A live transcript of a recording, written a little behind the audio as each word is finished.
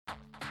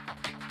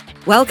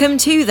Welcome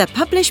to the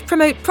Publish,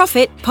 Promote,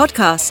 Profit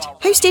podcast,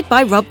 hosted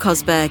by Rob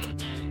Cosberg.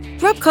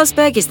 Rob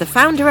Cosberg is the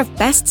founder of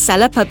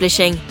Bestseller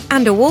Publishing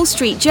and a Wall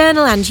Street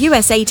Journal and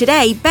USA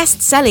Today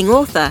best-selling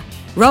author.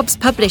 Rob's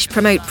Publish,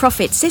 Promote,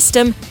 Profit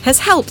system has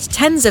helped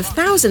tens of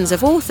thousands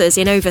of authors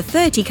in over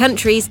 30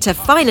 countries to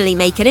finally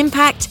make an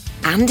impact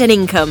and an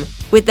income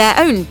with their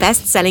own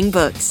best-selling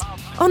books.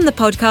 On the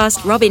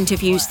podcast, Rob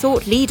interviews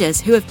thought leaders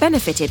who have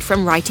benefited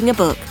from writing a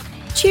book.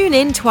 Tune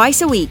in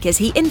twice a week as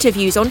he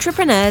interviews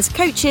entrepreneurs,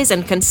 coaches,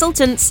 and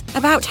consultants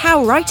about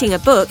how writing a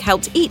book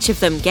helped each of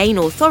them gain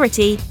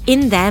authority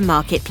in their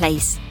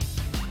marketplace.